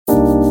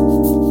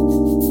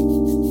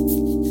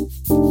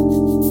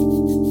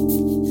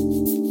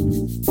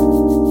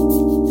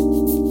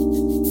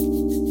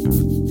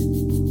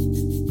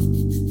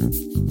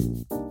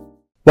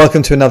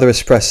Welcome to another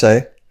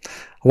Espresso. I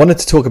wanted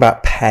to talk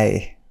about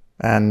pay.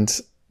 And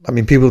I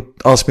mean, people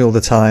ask me all the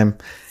time.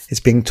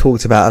 It's being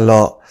talked about a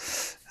lot.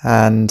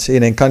 And,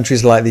 in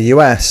countries like the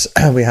US,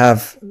 we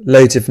have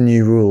loads of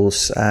new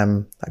rules,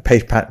 like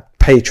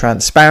pay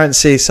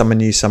transparency. Some are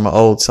new, some are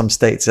old. Some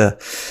states are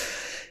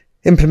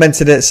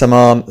implemented it, some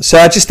aren't. So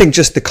I just think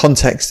just the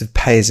context of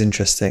pay is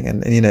interesting.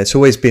 And it's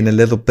always been a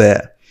little bit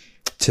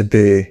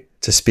taboo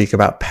to speak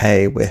about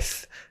pay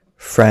with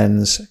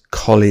friends,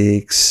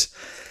 colleagues.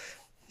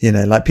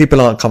 Like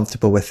people aren't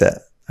comfortable with it.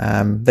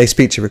 They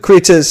speak to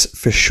recruiters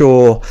for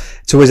sure.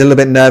 It's always a little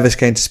bit nervous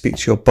going to speak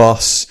to your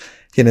boss.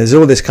 There's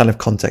all this kind of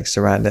context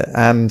around it.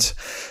 And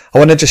I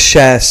want to just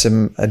share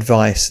some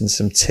advice and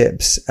some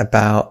tips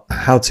about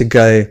how to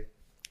go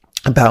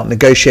about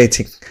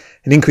negotiating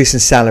an increase in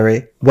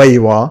salary where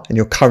you are in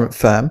your current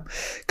firm.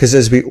 Because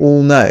as we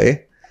all know,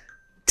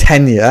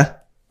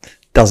 tenure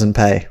doesn't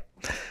pay.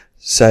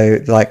 So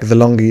like the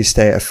longer you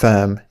stay at a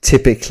firm,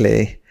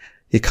 typically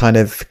you kind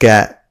of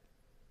get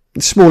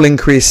small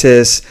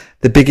increases.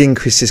 The big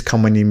increases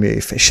come when you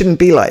move. It shouldn't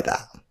be like that.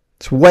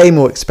 It's way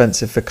more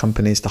expensive for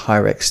companies to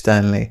hire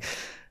externally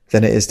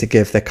than it is to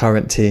give their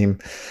current team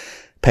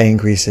pay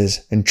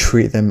increases and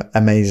treat them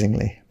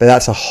amazingly. But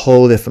that's a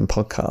whole different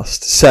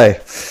podcast. So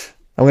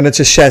I'm going to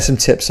just share some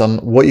tips on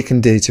what you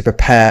can do to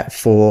prepare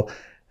for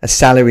a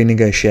salary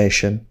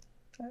negotiation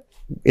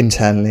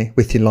internally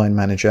with your line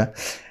manager.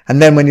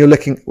 And then when you're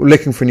looking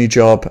for a new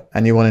job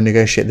and you want to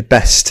negotiate the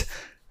best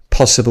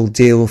possible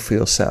deal for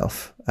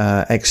yourself,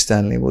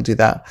 externally, we'll do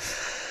that.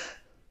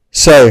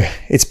 So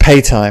it's pay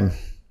time,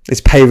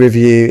 it's pay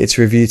review, it's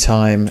review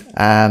time,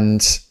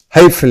 and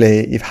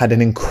hopefully you've had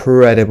an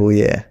incredible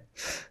year.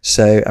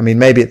 So,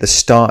 maybe at the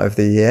start of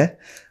the year,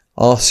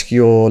 ask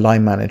your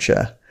line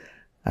manager,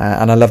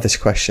 and I love this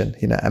question,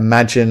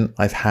 imagine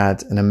I've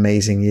had an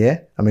amazing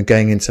year and we're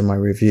going into my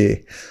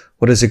review.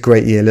 What does a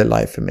great year look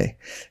like for me?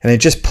 And it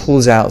just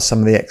pulls out some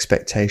of the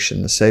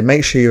expectations. So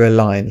make sure you're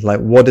aligned.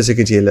 Like, what does a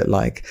good year look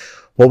like?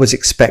 What was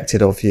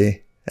expected of you?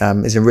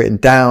 Is it written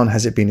down?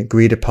 Has it been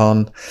agreed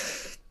upon?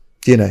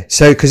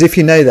 So, because if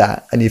you know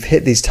that and you've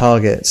hit these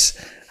targets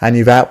and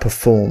you've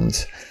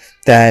outperformed,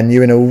 then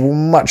you're in a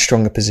much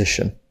stronger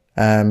position.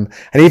 And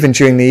even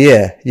during the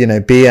year,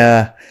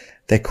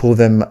 they call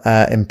them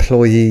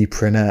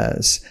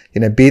employeepreneurs.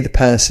 Be the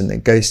person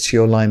that goes to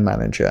your line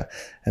manager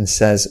and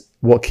says,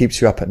 what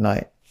keeps you up at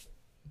night?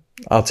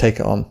 I'll take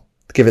it on.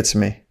 Give it to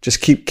me.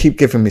 Just keep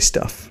giving me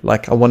stuff.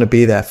 Like, I want to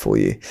be there for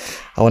you.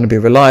 I want to be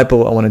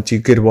reliable. I want to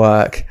do good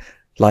work.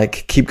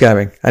 Like, keep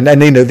going. And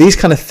these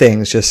kind of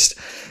things just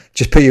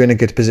put you in a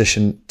good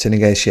position to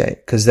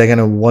negotiate, because they're going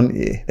to want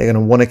you. They're going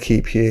to want to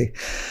keep you.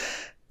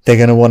 They're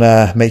going to want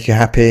to make you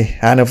happy.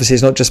 And obviously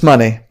it's not just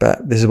money,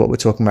 but this is what we're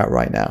talking about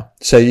right now.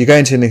 So you go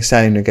into an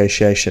extended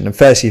negotiation, and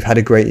first, you've had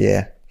a great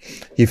year.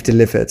 You've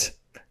delivered.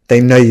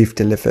 They know you've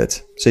delivered.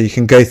 So you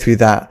can go through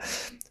that.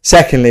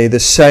 Secondly,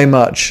 there's so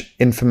much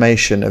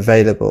information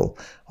available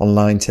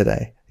online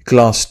today.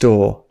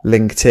 Glassdoor,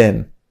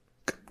 LinkedIn,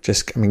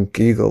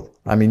 Google.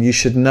 You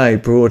should know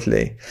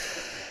broadly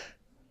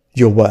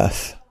your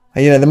worth.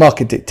 And, the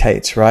market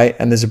dictates, right?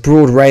 And there's a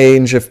broad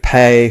range of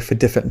pay for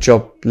different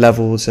job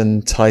levels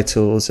and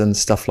titles and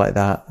stuff like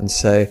that. And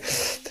so,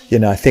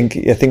 I think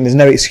there's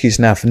no excuse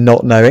now for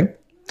not knowing.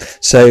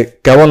 So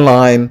go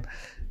online,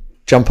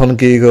 jump on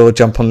Google,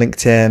 jump on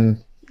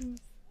LinkedIn,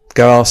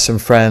 go ask some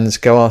friends,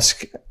 go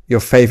ask your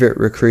favorite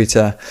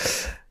recruiter,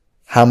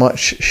 how much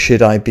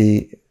should I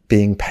be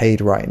being paid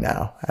right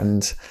now?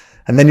 And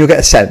then you'll get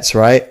a sense,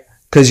 right?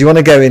 Because you want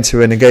to go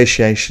into a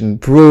negotiation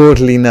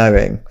broadly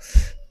knowing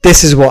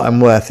this is what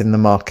I'm worth in the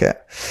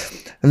market.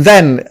 And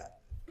then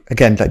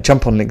again, like,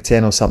 jump on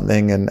LinkedIn or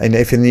something. And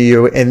if in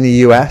the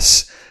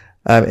US,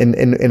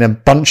 in a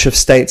bunch of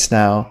states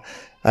now,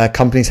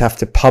 companies have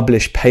to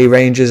publish pay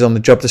ranges on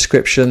the job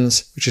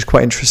descriptions, which is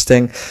quite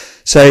interesting.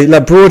 So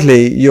like,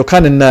 broadly, you'll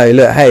kind of know,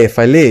 look, hey, if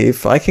I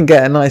leave, I can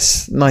get a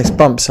nice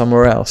bump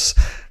somewhere else.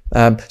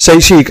 So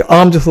you're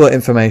armed with all that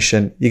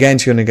information, you go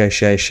into your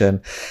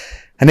negotiation,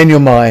 and in your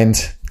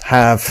mind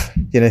have,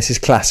 this is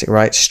classic,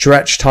 right?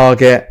 Stretch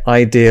target,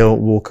 ideal,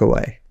 walk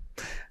away.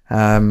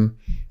 And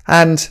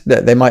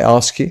they might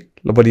ask you,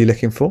 what are you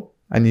looking for?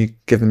 And you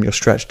give them your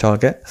stretch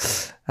target.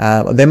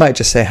 They might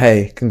just say,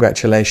 hey,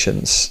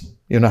 congratulations,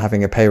 you're not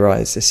having a pay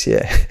rise this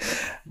year,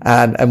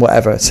 and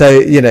whatever. So,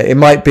 it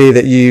might be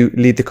that you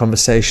lead the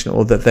conversation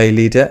or that they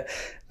lead it.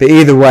 But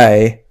either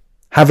way,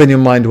 have in your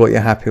mind what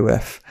you're happy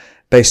with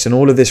based on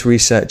all of this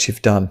research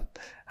you've done,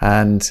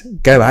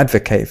 and go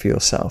advocate for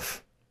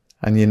yourself.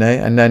 And,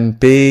 and then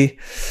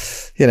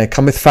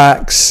come with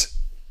facts.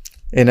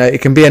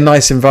 It can be a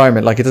nice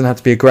environment. Like, it doesn't have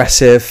to be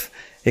aggressive.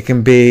 It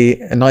can be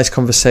a nice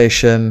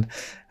conversation,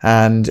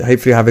 and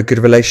hopefully you have a good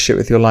relationship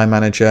with your line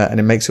manager, and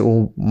it makes it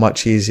all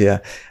much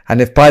easier. And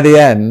if by the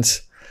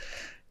end,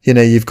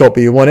 you've got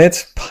what you wanted,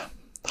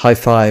 high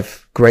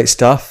five, great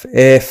stuff.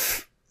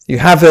 If you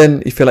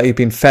haven't, you feel like you've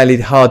been fairly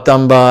hard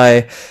done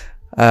by,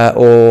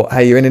 or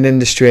hey, you're in an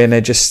industry and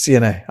they're just,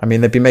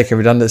 they'd be making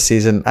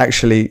redundancies and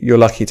actually you're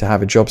lucky to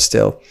have a job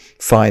still.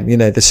 Fine.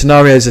 The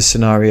scenario is a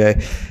scenario.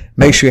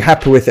 Make sure you're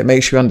happy with it.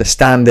 Make sure you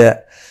understand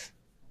it.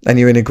 And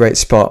you're in a great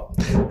spot.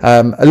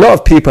 A lot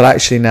of people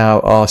actually now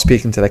are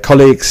speaking to their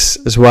colleagues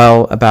as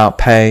well about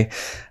pay.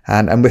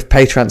 And with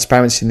pay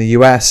transparency in the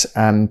US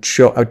and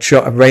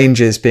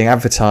ranges being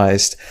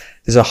advertised,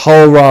 there's a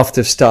whole raft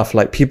of stuff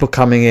like people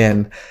coming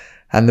in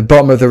and the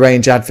bottom of the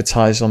range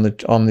advertised on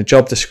the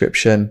job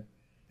description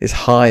is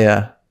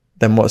higher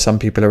than what some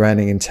people are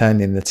earning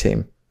internally in the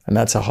team. And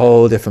that's a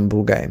whole different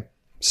ball game.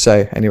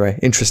 So anyway,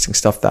 interesting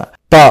stuff that.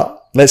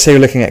 But let's say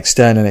you're looking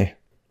externally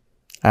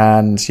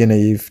and,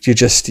 you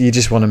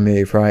just want to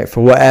move, right?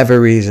 For whatever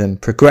reason,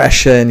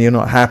 progression, you're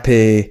not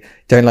happy,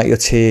 don't like your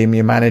team,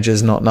 your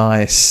manager's not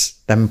nice,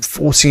 them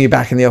forcing you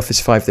back in the office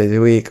 5 days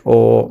a week,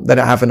 or they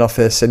don't have an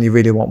office and you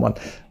really want one.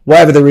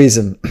 Whatever the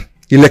reason,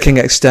 you're looking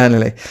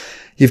externally.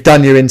 You've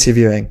done your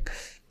interviewing.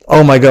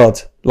 Oh my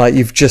God, like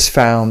you've just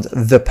found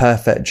the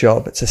perfect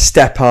job. It's a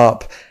step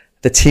up.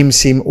 The team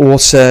seem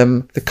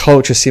awesome. The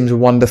culture seems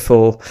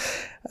wonderful.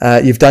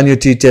 You've done your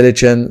due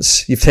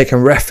diligence. You've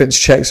taken reference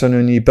checks on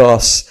your new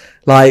boss.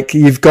 Like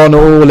you've gone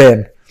all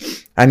in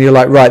and you're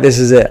like, right, this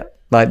is it.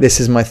 Like this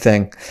is my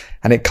thing.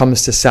 And it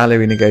comes to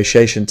salary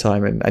negotiation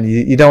time and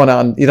you don't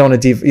want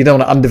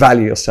to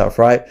undervalue yourself,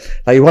 right?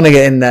 Like you want to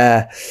get in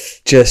there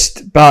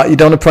but you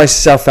don't want to price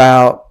yourself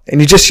out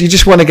and you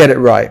just want to get it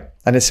right.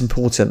 And it's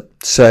important.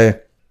 So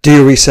do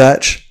your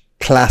research.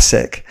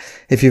 Classic.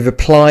 If you've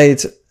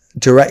applied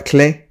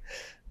directly,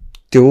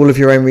 do all of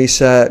your own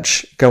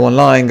research, go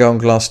online, go on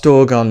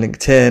Glassdoor, go on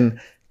LinkedIn,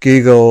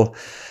 Google,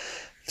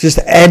 just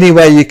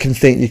anywhere you can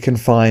think you can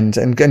find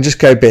and just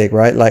go big,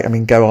 right?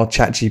 Go on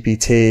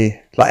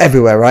ChatGPT, like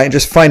everywhere, right? And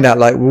just find out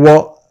like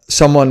what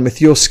someone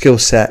with your skill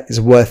set is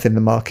worth in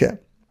the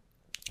market.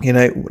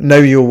 Know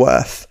your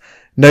worth,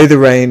 know the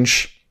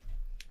range,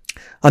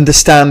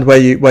 understand where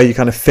you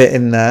kind of fit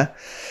in there.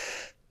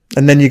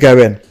 And then you go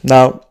in.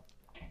 Now,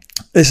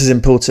 this is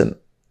important.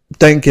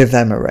 Don't give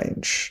them a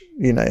range.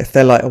 If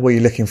they're like, oh, what are you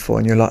looking for?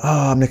 And you're like,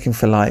 oh, I'm looking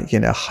for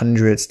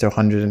 100 to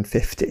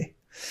 150.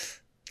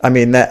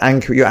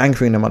 You're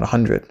anchoring them on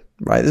 100,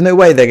 right? There's no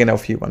way they're going to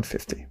offer you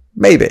 150.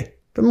 Maybe,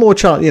 but more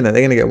chance, they're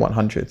going to get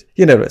 100.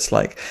 You know what it's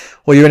like.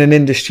 Or you're in an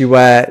industry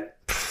where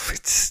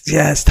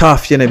it's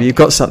tough. You've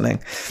got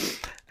something.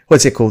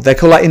 What's it called? They're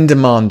called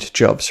in-demand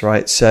jobs,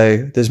 right? So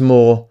there's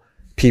more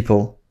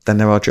people than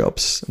there are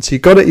jobs. And so you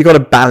got to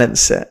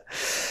balance it.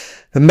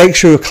 But make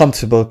sure you're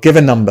comfortable. Give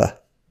a number,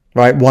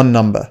 right? One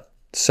number.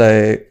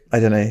 So I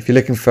don't know if you're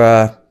looking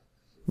for,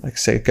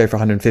 say, go for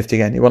 150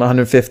 again. You want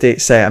 150?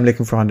 Say I'm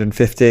looking for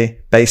 150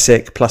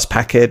 basic plus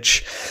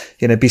package.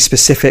 Be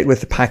specific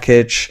with the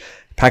package.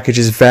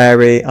 Packages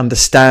vary.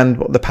 Understand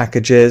what the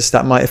package is.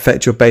 That might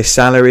affect your base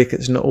salary because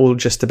it's not all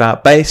just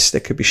about base.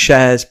 There could be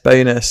shares,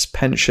 bonus,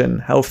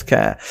 pension,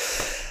 healthcare,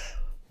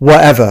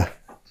 whatever.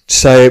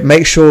 So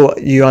make sure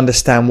you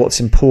understand what's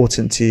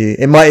important to you.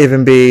 It might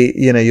even be,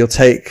 you'll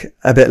take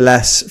a bit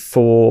less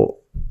for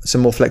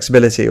some more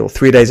flexibility or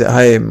 3 days at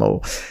home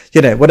or,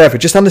 whatever.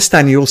 Just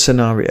understand your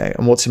scenario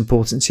and what's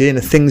important to you and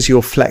the things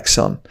you'll flex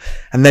on.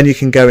 And then you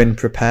can go in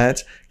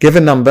prepared. Give a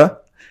number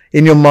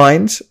in your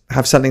mind,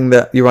 have something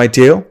that you're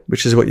ideal,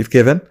 which is what you've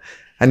given,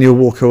 and you'll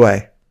walk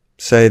away.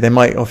 So they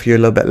might offer you a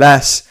little bit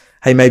less.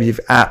 Hey, maybe you've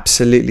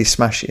absolutely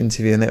smashed your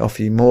interview and they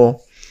offer you more.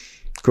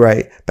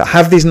 Great. But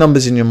have these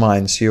numbers in your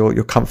mind so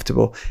you're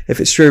comfortable. If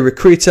it's through a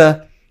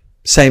recruiter,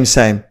 same.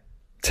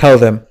 Tell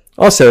them.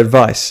 Also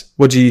advice.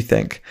 What do you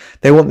think?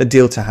 They want the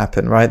deal to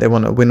happen, right? They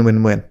want a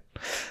win-win-win.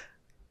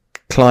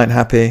 Client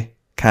happy,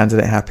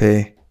 candidate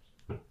happy,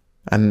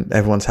 and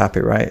everyone's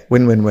happy, right?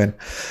 Win-win-win.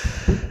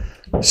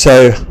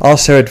 So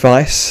ask their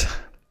advice.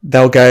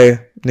 They'll go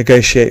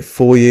negotiate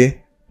for you.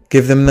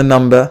 Give them the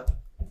number.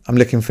 I'm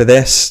looking for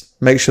this.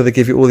 Make sure they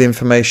give you all the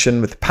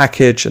information with the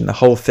package and the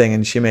whole thing,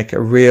 and you make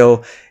a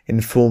real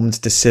informed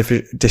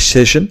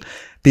decision.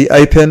 Be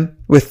open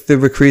with the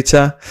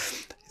recruiter.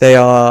 They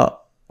are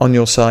on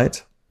your side.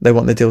 They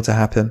want the deal to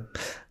happen.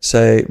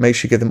 So make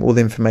sure you give them all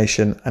the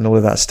information and all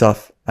of that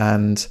stuff.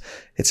 And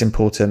it's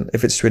important.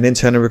 If it's through an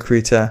internal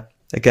recruiter,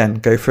 again,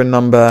 go for a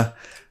number,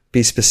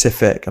 be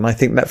specific. And I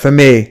think that for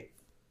me,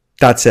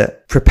 that's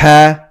it.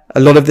 Prepare. A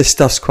lot of this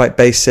stuff's quite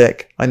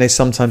basic. I know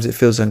sometimes it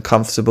feels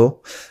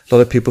uncomfortable. A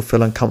lot of people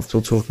feel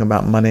uncomfortable talking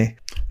about money.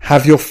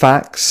 Have your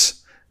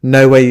facts,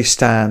 know where you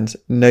stand,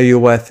 know your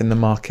worth in the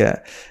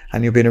market,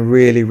 and you'll be in a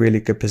really, really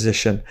good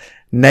position.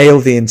 Nail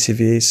the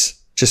interviews.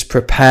 Just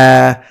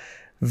prepare.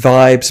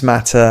 Vibes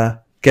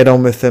matter. Get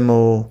on with them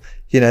all.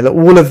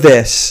 All of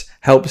this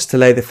helps to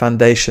lay the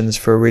foundations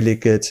for a really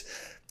good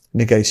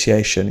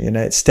negotiation.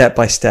 It's step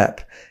by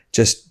step.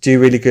 Just do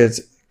really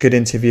good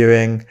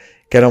interviewing.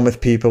 Get on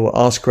with people,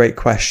 ask great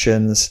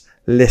questions,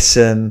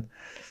 listen.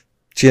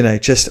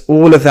 Just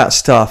all of that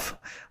stuff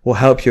will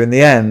help you in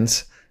the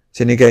end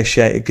to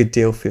negotiate a good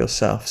deal for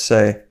yourself.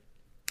 So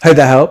hope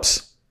that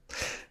helps.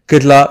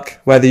 good luck,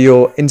 whether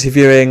you're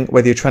interviewing,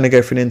 whether you're trying to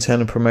go for an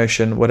internal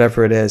promotion,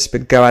 whatever it is,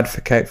 but go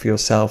advocate for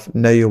yourself,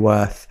 know your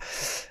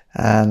worth.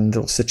 And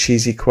also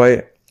cheesy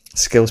quote,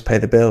 skills pay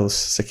the bills.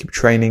 So keep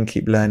training,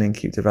 keep learning,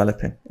 keep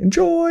developing.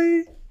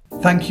 Enjoy.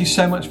 Thank you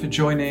so much for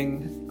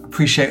joining.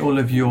 Appreciate all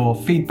of your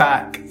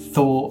feedback,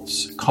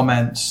 thoughts,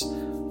 comments,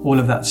 all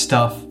of that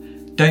stuff.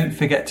 Don't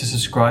forget to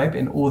subscribe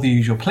in all the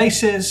usual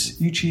places,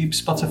 YouTube,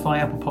 Spotify,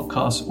 Apple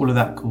Podcasts, all of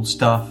that cool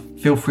stuff.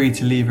 Feel free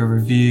to leave a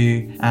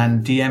review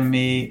and DM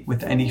me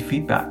with any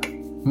feedback.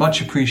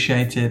 Much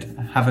appreciated.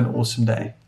 Have an awesome day.